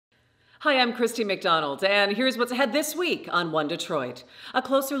Hi, I'm Christy McDonald, and here's what's ahead this week on One Detroit. A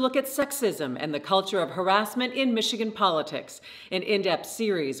closer look at sexism and the culture of harassment in Michigan politics. An in-depth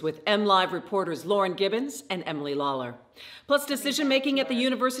series with MLive reporters Lauren Gibbons and Emily Lawler. Plus decision-making at the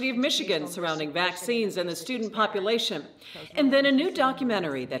University of Michigan surrounding vaccines and the student population. And then a new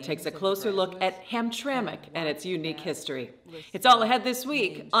documentary that takes a closer look at Hamtramck and its unique history. It's all ahead this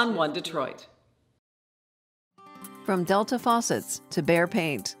week on One Detroit. From Delta Faucets to Behr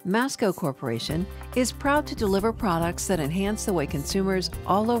Paint, Masco Corporation is proud to deliver products that enhance the way consumers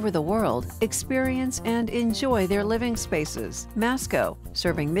all over the world experience and enjoy their living spaces. Masco,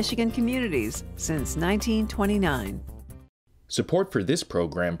 serving Michigan communities since 1929. Support for this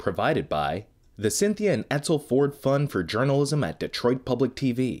program provided by the Cynthia and Etzel Ford Fund for Journalism at Detroit Public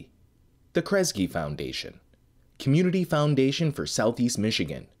TV, the Kresge Foundation, Community Foundation for Southeast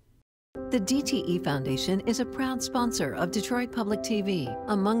Michigan. The DTE Foundation is a proud sponsor of Detroit Public TV,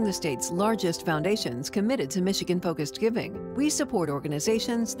 among the state's largest foundations committed to Michigan-focused giving. We support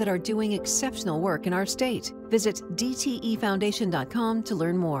organizations that are doing exceptional work in our state. Visit dtefoundation.com to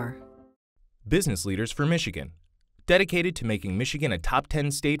learn more. Business Leaders for Michigan, dedicated to making Michigan a top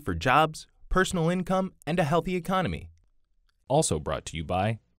 10 state for jobs, personal income, and a healthy economy. Also brought to you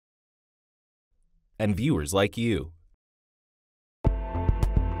by and viewers like you.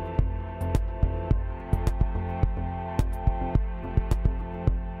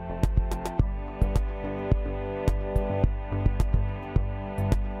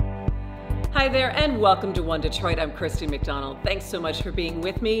 Hi there, and welcome to One Detroit. I'm Christy McDonald. Thanks so much for being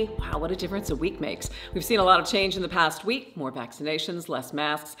with me. Wow, what a difference a week makes. We've seen a lot of change in the past week. More vaccinations, less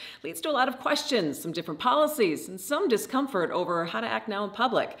masks, leads to a lot of questions, some different policies, and some discomfort over how to act now in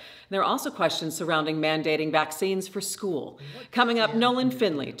public. And there are also questions surrounding mandating vaccines for school. Coming up, Nolan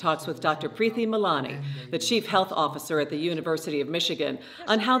Finley talks with Dr. Preeti Malani, the Chief Health Officer at the University of Michigan,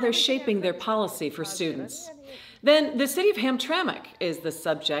 on how they're shaping their policy for students. Then the city of Hamtramck is the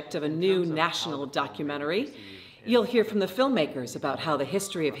subject of a new national documentary. You'll hear from the filmmakers about how the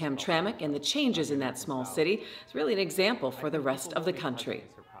history of Hamtramck and the changes in that small city is really an example for the rest of the country.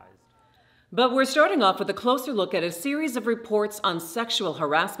 But we're starting off with a closer look at a series of reports on sexual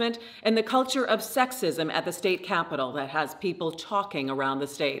harassment and the culture of sexism at the state capitol that has people talking around the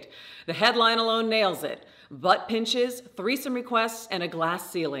state. The headline alone nails it. Butt pinches, threesome requests, and a glass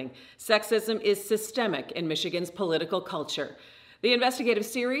ceiling. Sexism is systemic in Michigan's political culture. The investigative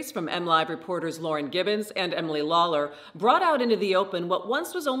series from MLive reporters Lauren Gibbons and Emily Lawler brought out into the open what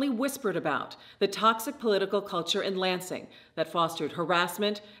once was only whispered about, the toxic political culture in Lansing that fostered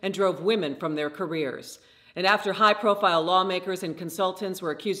harassment and drove women from their careers. And after high-profile lawmakers and consultants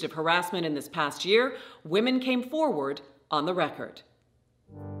were accused of harassment in this past year, women came forward on the record.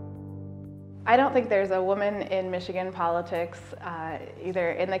 I don't think there's a woman in Michigan politics,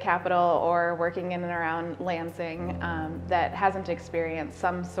 either in the Capitol or working in and around Lansing, that hasn't experienced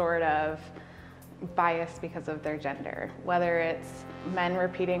some sort of bias because of their gender. Whether it's men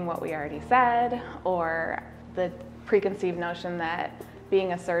repeating what we already said, or the preconceived notion that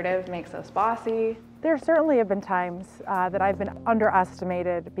being assertive makes us bossy. There certainly have been times that I've been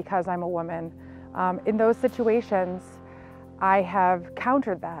underestimated because I'm a woman. In those situations, I have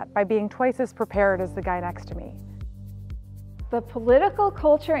countered that by being twice as prepared as the guy next to me. The political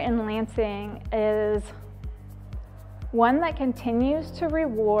culture in Lansing is one that continues to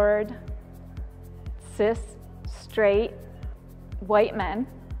reward cis, straight, white men.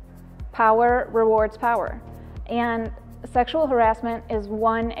 Power rewards power. And sexual harassment is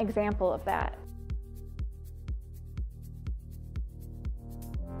one example of that.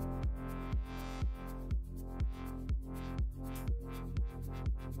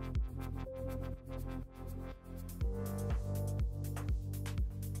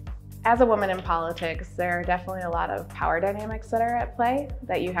 As a woman in politics, there are definitely a lot of power dynamics that are at play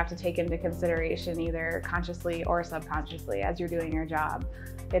that you have to take into consideration either consciously or subconsciously as you're doing your job.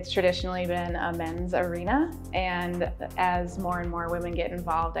 It's traditionally been a men's arena, and as more and more women get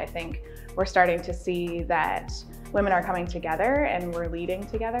involved, I think we're starting to see that women are coming together and we're leading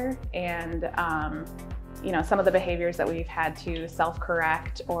together, and you know, some of the behaviors that we've had to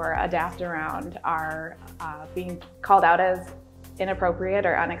self-correct or adapt around are being called out as inappropriate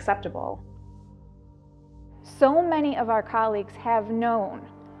or unacceptable. So many of our colleagues have known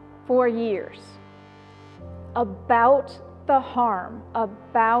for years about the harm,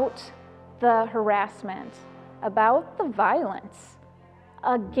 about the harassment, about the violence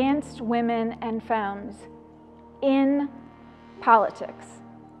against women and femmes in politics,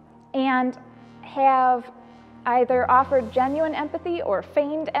 and have either offered genuine empathy or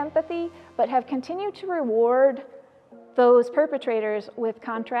feigned empathy, but have continued to reward those perpetrators with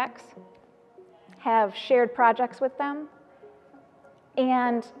contracts have shared projects with them,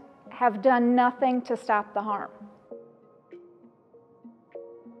 and have done nothing to stop the harm.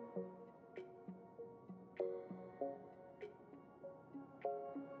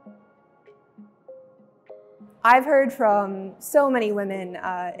 I've heard from so many women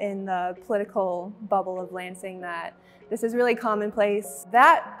in the political bubble of Lansing that this is really commonplace.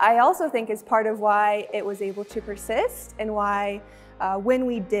 That I also think is part of why it was able to persist, and why when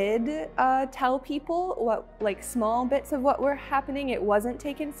we did tell people what, like, small bits of what were happening, it wasn't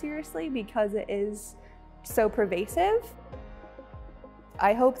taken seriously because it is so pervasive.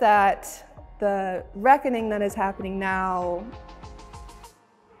 I hope that the reckoning that is happening now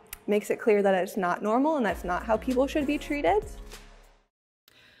makes it clear that it's not normal and that's not how people should be treated.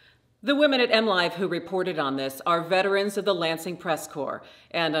 The women at MLive who reported on this are veterans of the Lansing Press Corps,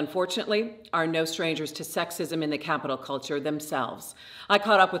 and unfortunately are no strangers to sexism in the capital culture themselves. I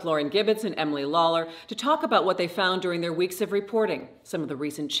caught up with Lauren Gibbons and Emily Lawler to talk about what they found during their weeks of reporting, some of the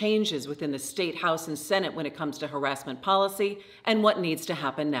recent changes within the State House and Senate when it comes to harassment policy, and what needs to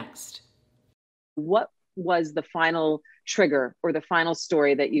happen next. What was the final trigger or the final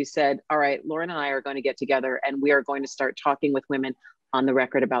story that you said, all right, Lauren and I are going to get together and we are going to start talking with women on the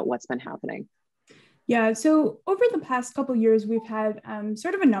record about what's been happening? Yeah, so over the past couple of years, we've had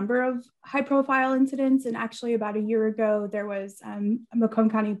sort of a number of high profile incidents. And actually about a year ago, there was a Macomb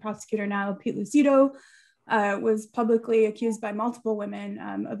County prosecutor now, Pete Lucido, was publicly accused by multiple women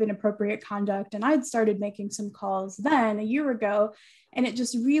of inappropriate conduct. And I'd started making some calls then a year ago, and it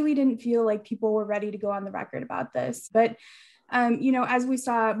just really didn't feel like people were ready to go on the record about this. But you know, as we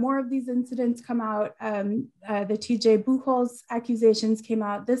saw more of these incidents come out, the TJ Buchholz accusations came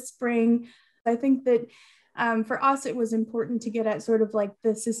out this spring. I think that for us, it was important to get at sort of like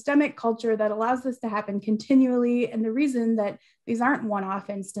the systemic culture that allows this to happen continually, and the reason that these aren't one-off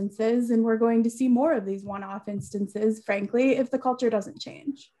instances, and we're going to see more of these one-off instances, frankly, if the culture doesn't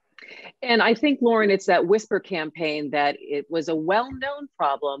change. And I think, Lauren, it's that whisper campaign that it was a well-known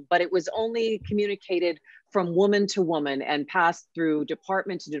problem, but it was only communicated from woman to woman and passed through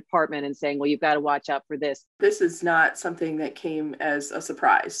department to department and saying, well, you've got to watch out for this. This is not something that came as a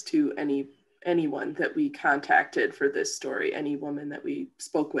surprise to anyone that we contacted for this story, any woman that we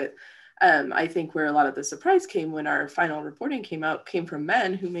spoke with. I think where a lot of the surprise came when our final reporting came out came from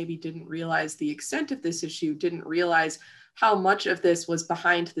men who maybe didn't realize the extent of this issue, didn't realize how much of this was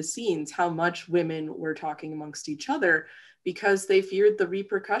behind the scenes, how much women were talking amongst each other because they feared the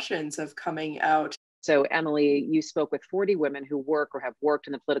repercussions of coming out. So Emily, you spoke with 40 women who work or have worked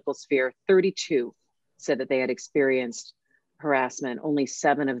in the political sphere. 32 said that they had experienced harassment. Only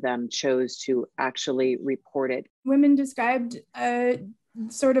 7 of them chose to actually report it. Women described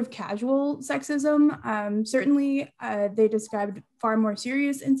sort of casual sexism. Certainly, they described far more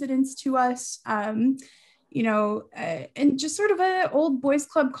serious incidents to us. You know, and just sort of an old boys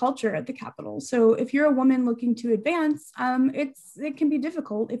club culture at the Capitol. So if you're a woman looking to advance, it can be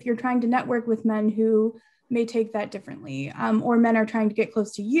difficult if you're trying to network with men who may take that differently, or men are trying to get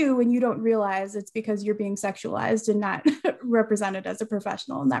close to you and you don't realize it's because you're being sexualized and not represented as a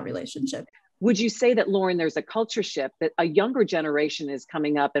professional in that relationship. Would you say that, Lauren, there's a culture shift, that a younger generation is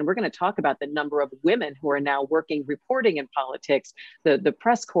coming up, and we're going to talk about the number of women who are now working, reporting in politics, the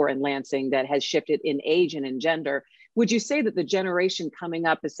press corps in Lansing that has shifted in age and in gender. Would you say that the generation coming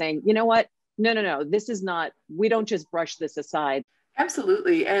up is saying, you know what, no, this is not, we don't just brush this aside?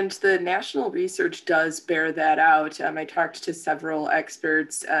 Absolutely. And the national research does bear that out. I talked to several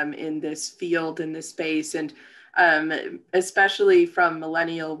experts in this field, in this space, and especially from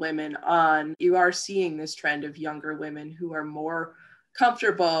millennial women on, you are seeing this trend of younger women who are more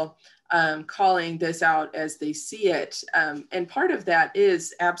comfortable calling this out as they see it. And part of that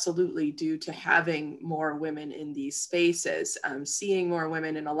is absolutely due to having more women in these spaces, seeing more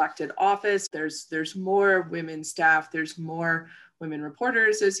women in elected office. There's more women staff, there's more women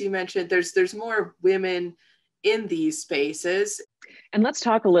reporters, as you mentioned, there's more women in these spaces. And let's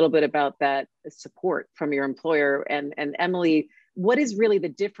talk a little bit about that support from your employer. And Emily, what is really the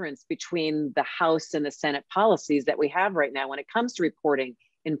difference between the House and the Senate policies that we have right now when it comes to reporting,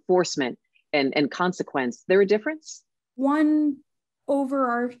 enforcement, and consequence? There a difference? One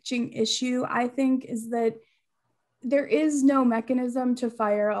overarching issue, I think, is that there is no mechanism to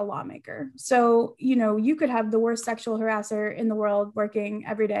fire a lawmaker. So, you know, you could have the worst sexual harasser in the world working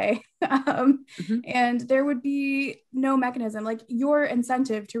every day, and there would be no mechanism. Like, your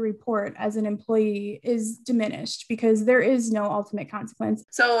incentive to report as an employee is diminished because there is no ultimate consequence.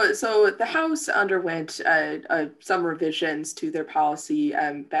 So the House underwent some revisions to their policy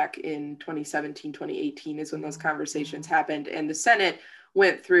back in 2017, 2018 is when those conversations happened. And the Senate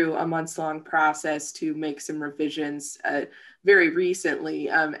went through a months-long process to make some revisions very recently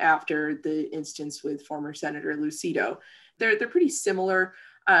after the instance with former Senator Lucido. They're pretty similar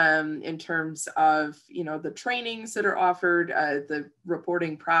in terms of, the trainings that are offered, the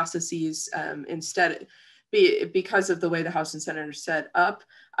reporting processes. Because of the way the House and Senate are set up,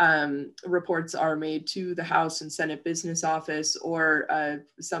 reports are made to the House and Senate Business Office, or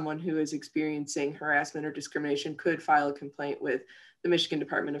someone who is experiencing harassment or discrimination could file a complaint with the Michigan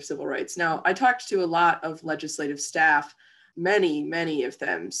Department of Civil Rights. Now, I talked to a lot of legislative staff. Many of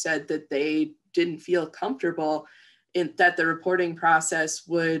them said that they didn't feel comfortable in that the reporting process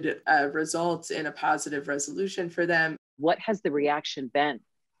would result in a positive resolution for them. What has the reaction been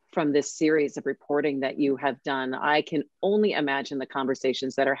from this series of reporting that you have done? I can only imagine the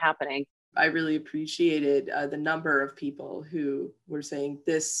conversations that are happening. I really appreciated the number of people who were saying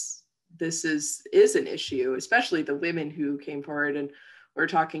this is an issue, especially the women who came forward and were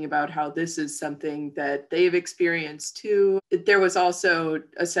talking about how this is something that they've experienced too. There was also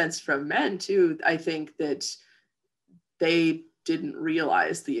a sense from men too, I think, that they didn't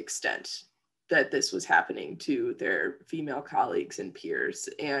realize the extent that this was happening to their female colleagues and peers.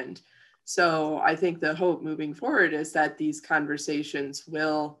 And so I think the hope moving forward is that these conversations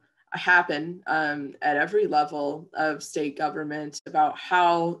will happen at every level of state government about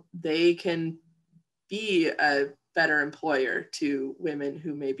how they can be a better employer to women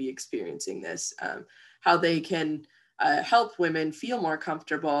who may be experiencing this, how they can help women feel more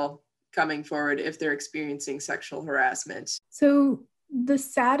comfortable coming forward if they're experiencing sexual harassment. So the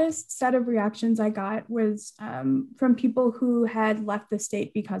saddest set of reactions I got was from people who had left the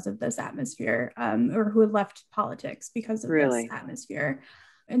state because of this atmosphere, or who had left politics because of this atmosphere.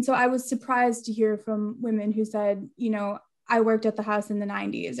 And so I was surprised to hear from women who said, I worked at the House in the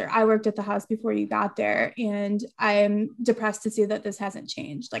 90s, or I worked at the House before you got there, and I'm depressed to see that this hasn't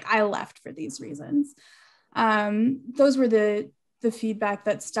changed. Like, I left for these reasons. Those were the feedback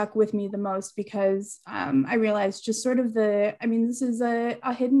that stuck with me the most, because I realized just sort of this is a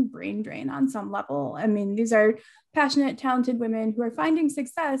hidden brain drain on some level. I mean, these are passionate, talented women who are finding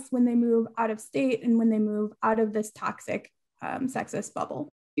success when they move out of state and when they move out of this toxic sexist bubble.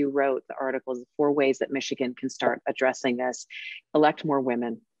 You wrote the articles, 4 ways that Michigan can start addressing this: elect more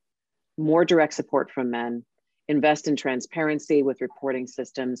women, more direct support from men, invest in transparency with reporting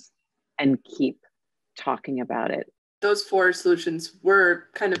systems, and keep talking about it. Those 4 solutions were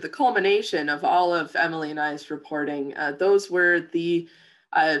kind of the culmination of all of Emily and I's reporting. Those were the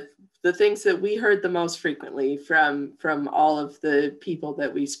things that we heard the most frequently from all of the people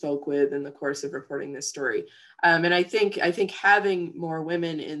that we spoke with in the course of reporting this story. And I think having more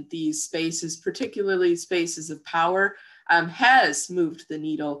women in these spaces, particularly spaces of power, has moved the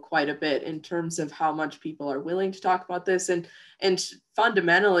needle quite a bit in terms of how much people are willing to talk about this, and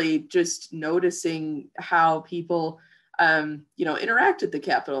fundamentally just noticing how people interact at the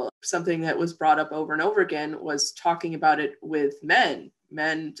Capitol. Something that was brought up over and over again was talking about it with men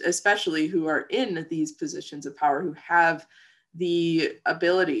especially who are in these positions of power, who have the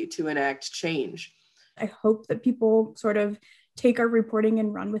ability to enact change. I hope that people sort of take our reporting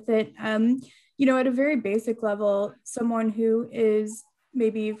and run with it. At a very basic level, someone who is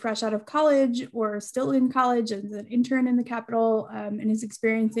maybe fresh out of college or still in college as an intern in the Capitol and is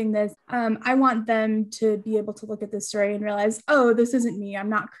experiencing this, I want them to be able to look at this story and realize, oh, this isn't me. I'm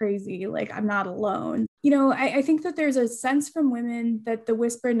not crazy. Like, I'm not alone. I think that there's a sense from women that the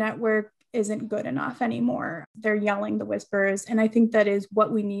Whisper Network isn't good enough anymore. They're yelling the whispers. And I think that is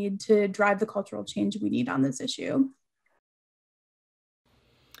what we need to drive the cultural change we need on this issue.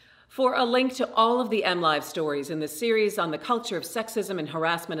 For a link to all of the MLive stories in the series on the culture of sexism and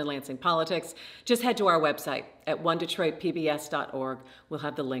harassment in Lansing politics, just head to our website at onedetroitpbs.org. We'll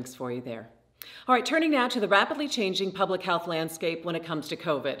have the links for you there. All right, turning now to the rapidly changing public health landscape when it comes to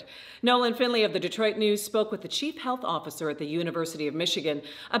COVID. Nolan Finley of the Detroit News spoke with the chief health officer at the University of Michigan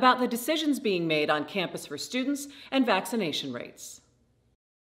about the decisions being made on campus for students and vaccination rates.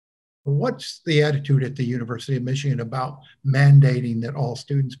 What's the attitude at the University of Michigan about mandating that all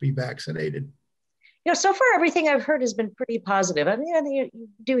students be vaccinated? So far everything I've heard has been pretty positive. I mean, you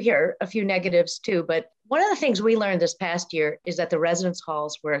do hear a few negatives too, but one of the things we learned this past year is that the residence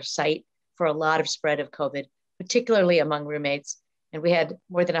halls were a site for a lot of spread of COVID, particularly among roommates. And we had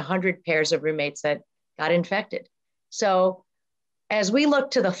more than 100 pairs of roommates that got infected. So as we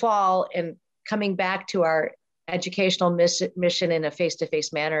look to the fall and coming back to our educational mission in a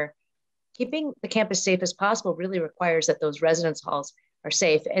face-to-face manner, keeping the campus safe as possible really requires that those residence halls are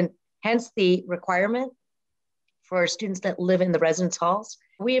safe. And hence the requirement for students that live in the residence halls.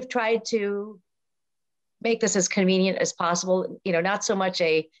 We have tried to make this as convenient as possible, not so much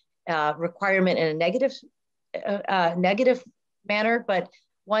a requirement in a negative manner, but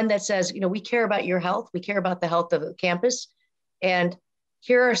one that says, we care about your health, we care about the health of the campus, and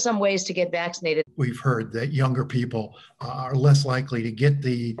here are some ways to get vaccinated. We've heard that younger people are less likely to get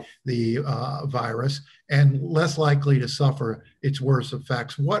the virus and less likely to suffer its worst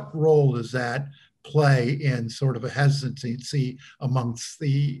effects. What role does that play in sort of a hesitancy amongst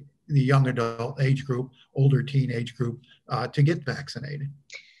the young adult age group, older teenage group, to get vaccinated?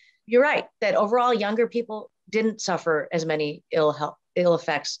 You're right that overall younger people didn't suffer as many ill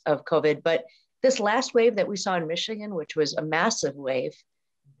effects of COVID, but this last wave that we saw in Michigan, which was a massive wave,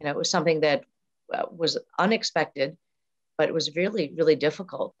 it was something that was unexpected, but it was really, really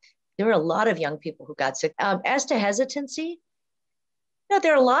difficult. There were a lot of young people who got sick. As to hesitancy,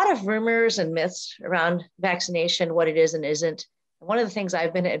 there are a lot of rumors and myths around vaccination, what it is and isn't. One of the things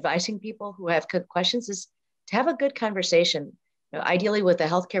I've been advising people who have questions is to have a good conversation, ideally with a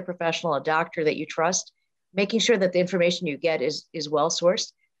healthcare professional, a doctor that you trust, making sure that the information you get is well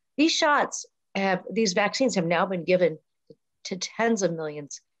sourced. These vaccines have now been given to tens of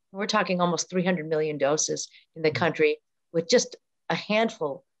millions. We're talking almost 300 million doses in the country, with just a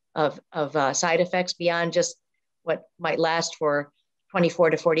handful of side effects beyond just what might last for 24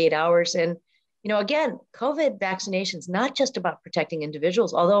 to 48 hours. And, again, COVID vaccinations, not just about protecting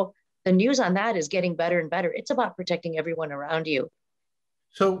individuals, although the news on that is getting better and better. It's about protecting everyone around you.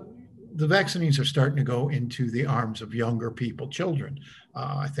 So the vaccines are starting to go into the arms of younger people, children.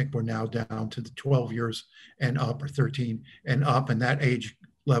 I think we're now down to the 12 years and up, or 13 and up, and that age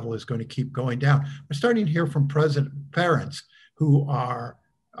level is going to keep going down. We're starting to hear from parents who are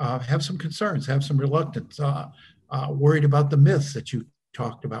have some concerns, have some reluctance, worried about the myths that you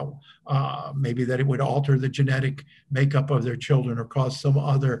talked about, maybe that it would alter the genetic makeup of their children or cause some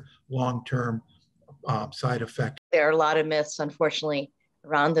other long-term side effect. There are a lot of myths, unfortunately,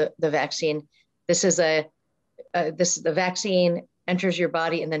 around the vaccine. The vaccine enters your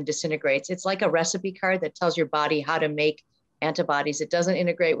body and then disintegrates. It's like a recipe card that tells your body how to make antibodies. It doesn't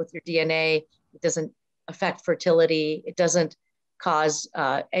integrate with your DNA. It doesn't affect fertility. It doesn't cause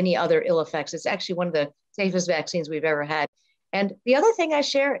any other ill effects. It's actually one of the safest vaccines we've ever had. And the other thing I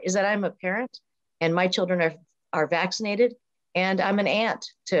share is that I'm a parent and my children are vaccinated, and I'm an aunt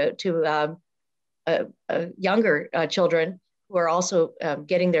to younger children who are also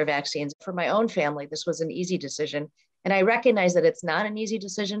getting their vaccines. For my own family, this was an easy decision. And I recognize that it's not an easy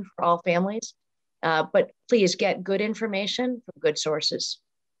decision for all families, but please get good information from good sources.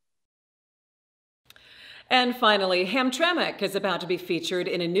 And finally, Hamtramck is about to be featured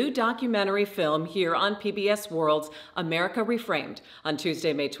in a new documentary film here on PBS World's America Reframed on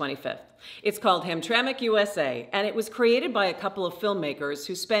Tuesday, May 25th. It's called Hamtramck USA, and it was created by a couple of filmmakers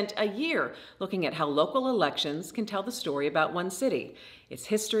who spent a year looking at how local elections can tell the story about one city, its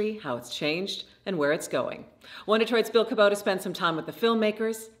history, how it's changed, and where it's going. One Detroit's Bill Kubota spent some time with the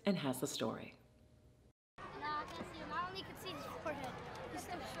filmmakers and has the story.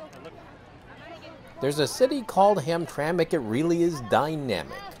 There's a city called Hamtramck. It really is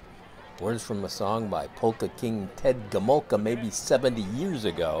dynamic. Words from a song by polka king Ted Gomulka maybe 70 years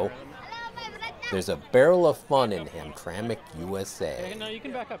ago. There's a barrel of fun in Hamtramck, USA. Hey, no, you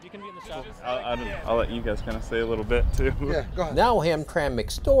can back up. You can be in the shot. I'll let you guys kind of say a little bit, too. Yeah, go ahead. Now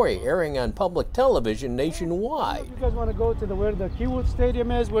Hamtramck's story, airing on public television nationwide. You guys want to go to where the Keywood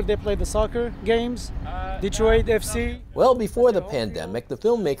Stadium is, where they play the soccer games? Detroit FC? Well, before the pandemic, the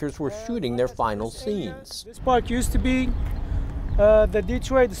filmmakers were shooting their final scenes. This park used to be the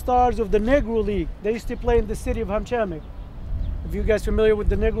Detroit Stars of the Negro League. They used to play in the city of Hamtramck. If you guys familiar with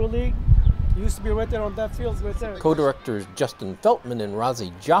the Negro League? It used to be right there on that field right there. Co-directors Justin Feltman and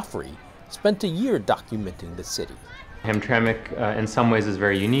Razi Jaffrey spent a year documenting the city. Hamtramck in some ways is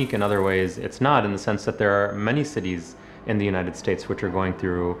very unique, in other ways it's not, in the sense that there are many cities in the United States which are going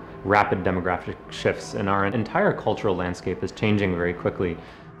through rapid demographic shifts, and our entire cultural landscape is changing very quickly.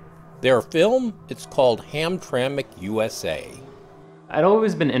 Their film, it's called Hamtramck USA. I'd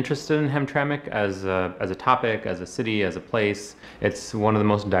always been interested in Hamtramck as a topic, as a city, as a place. It's one of the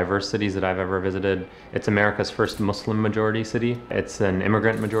most diverse cities that I've ever visited. It's America's first Muslim majority city. It's an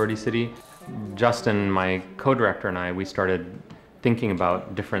immigrant majority city. Justin, my co-director, and I, we started thinking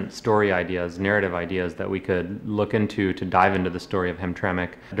about different story ideas, narrative ideas that we could look into to dive into the story of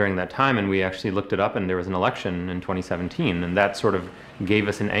Hamtramck during that time. And we actually looked it up, and there was an election in 2017, and that sort of gave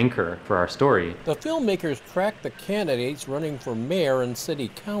us an anchor for our story. The filmmakers tracked the candidates running for mayor and city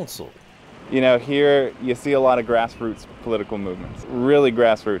council. You know, here you see a lot of grassroots political movements, really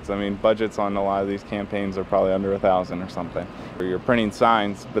grassroots. I mean, budgets on a lot of these campaigns are probably under 1,000 or something. You're printing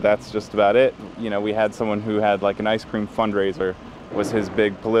signs, but that's just about it. You know, we had someone who had like an ice cream fundraiser was his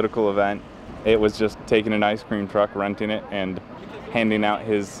big political event. It was just taking an ice cream truck, renting it, and handing out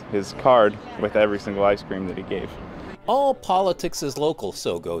his card with every single ice cream that he gave. All politics is local,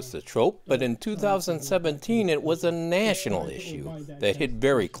 so goes the trope, but in 2017 it was a national issue that hit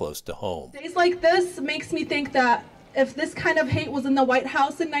very close to home. Days like this makes me think that if this kind of hate was in the White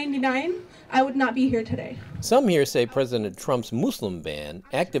House in '99, I would not be here today. Some here say President Trump's Muslim ban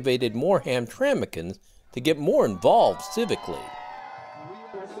activated more Hamtramckans to get more involved civically.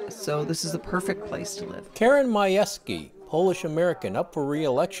 So this is the perfect place to live. Karen Majewski, Polish-American, up for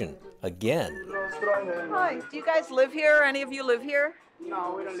re-election again. Hi, do you guys live here? Any of you live here?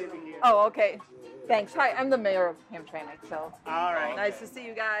 No, we don't live in here. Oh, okay. Thanks. Hi, I'm the mayor of Hamtramck, so. All right. Nice to see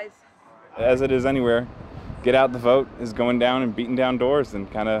you guys. As it is anywhere, get out the vote is going down and beating down doors and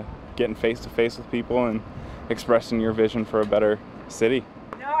kind of getting face to face with people and expressing your vision for a better city.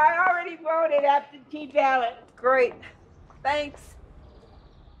 No, I already voted absentee ballot. Great. Thanks.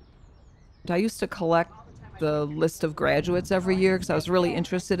 I used to collect the list of graduates every year because I was really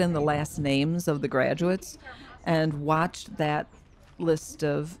interested in the last names of the graduates, and watched that list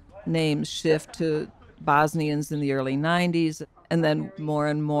of names shift to Bosnians in the early 90s, and then more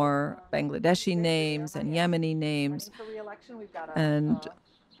and more Bangladeshi names and Yemeni names. And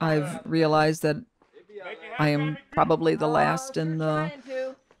I've realized that I am probably the last in the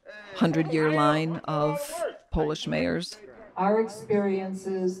 100-year line of Polish mayors. Our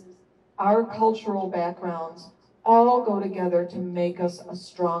experiences, our cultural backgrounds all go together to make us a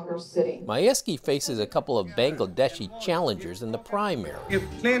stronger city. Majewski faces a couple of Bangladeshi challengers in the primary. If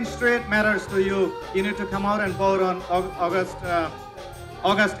clean street matters to you, you need to come out and vote on August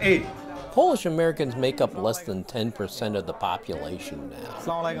 8th. Polish Americans make up less than 10% of the population now.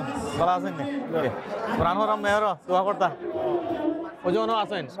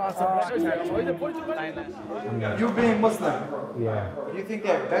 You being Muslim, yeah. Do you think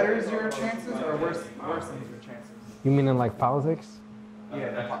that betters your chances or worsens your chances? You mean in like politics?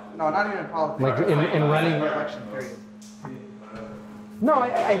 Yeah, no, not even in politics. Like in running election period. No,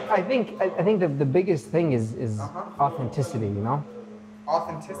 I think the biggest thing is authenticity, you know?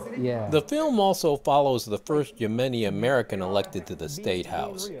 Authenticity? Yeah. The film also follows the first Yemeni American elected to the state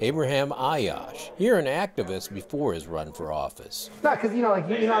house, Abraham Ayash, here an activist before his run for office. No, because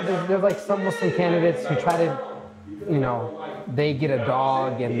there's like some Muslim candidates who try to, they get a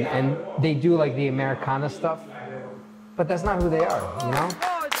dog and they do like the Americana stuff, but that's not who they are, you know?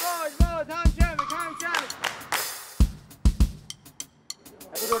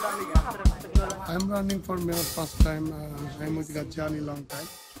 I'm running for mayor first time. I'm with Gajani long time.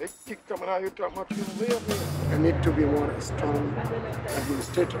 I need to be more strong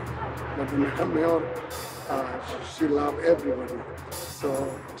administrator. But when I become mayor, she loves everybody, so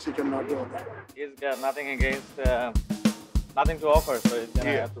she cannot go there. He's got nothing against, nothing to offer, so he's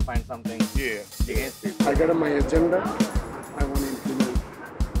gonna have to find something against people. I got my agenda. I want to implement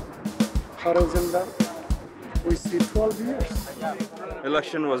her agenda. We see 12 years.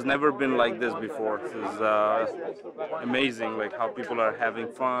 Election was never been like this before. It was amazing, like how people are having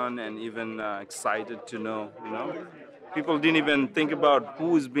fun and even excited to know, People didn't even think about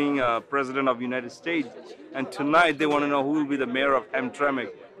who is being president of the United States. And tonight they want to know who will be the mayor of Hamtramck,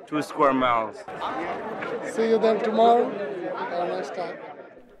 2 square miles. See you then tomorrow. Have a nice time.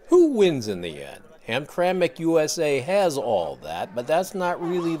 Who wins in the end? Hamtramck USA has all that, but that's not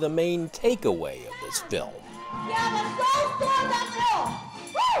really the main takeaway of this film.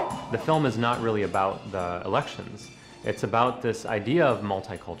 The film is not really about the elections. It's about this idea of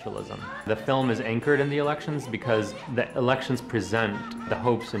multiculturalism. The film is anchored in the elections because the elections present the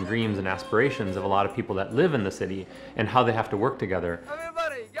hopes and dreams and aspirations of a lot of people that live in the city and how they have to work together.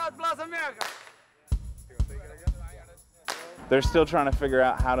 Everybody, God bless America! They're still trying to figure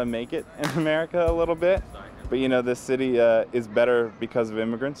out how to make it in America a little bit. But this city is better because of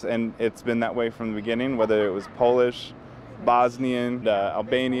immigrants, and it's been that way from the beginning, whether it was Polish, Bosnian,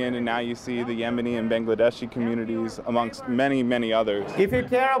 Albanian, and now you see the Yemeni and Bangladeshi communities amongst many, many others. If you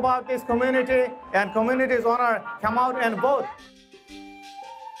care about this community and community's honor, come out and vote.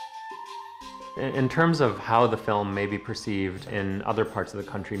 In terms of how the film may be perceived in other parts of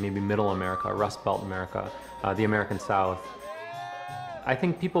the country, maybe Middle America, Rust Belt America, the American South, I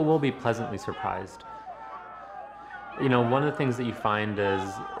think people will be pleasantly surprised. One of the things that you find is,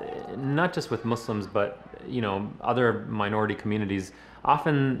 not just with Muslims, but other minority communities,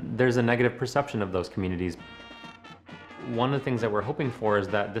 often there's a negative perception of those communities. One of the things that we're hoping for is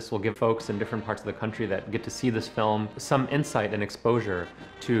that this will give folks in different parts of the country that get to see this film some insight and exposure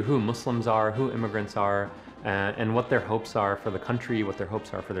to who Muslims are, who immigrants are, and what their hopes are for the country, what their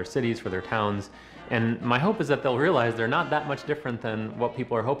hopes are for their cities, for their towns. And my hope is that they'll realize they're not that much different than what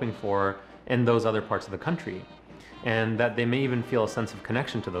people are hoping for in those other parts of the country, and that they may even feel a sense of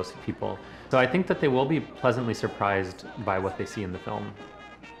connection to those people. So I think that they will be pleasantly surprised by what they see in the film.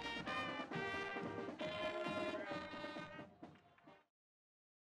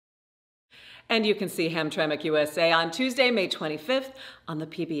 And you can see Hamtramck USA on Tuesday, May 25th on the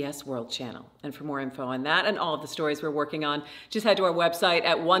PBS World Channel. And for more info on that and all of the stories we're working on, just head to our website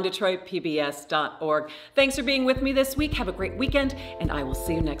at onedetroitpbs.org. Thanks for being with me this week. Have a great weekend, and I will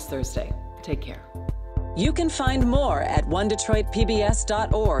see you next Thursday. Take care. You can find more at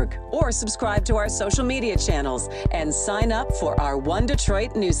onedetroitpbs.org or subscribe to our social media channels and sign up for our One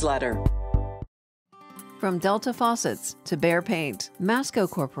Detroit newsletter. From Delta Faucets to Behr Paint, Masco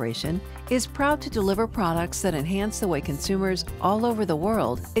Corporation is proud to deliver products that enhance the way consumers all over the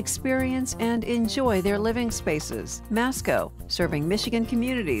world experience and enjoy their living spaces. Masco, serving Michigan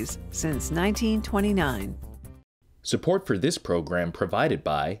communities since 1929. Support for this program provided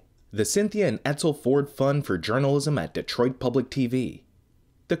by the Cynthia and Etzel Ford Fund for Journalism at Detroit Public TV,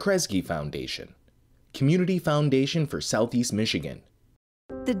 the Kresge Foundation, Community Foundation for Southeast Michigan.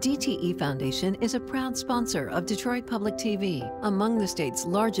 The DTE Foundation is a proud sponsor of Detroit Public TV, among the state's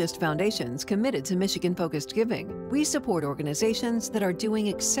largest foundations committed to Michigan-focused giving. We support organizations that are doing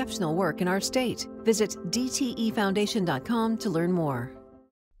exceptional work in our state. Visit dtefoundation.com to learn more.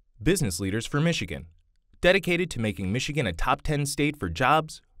 Business Leaders for Michigan, dedicated to making Michigan a top 10 state for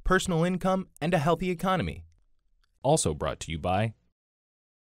jobs, personal income, and a healthy economy. Also brought to you by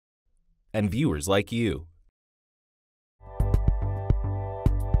and viewers like you.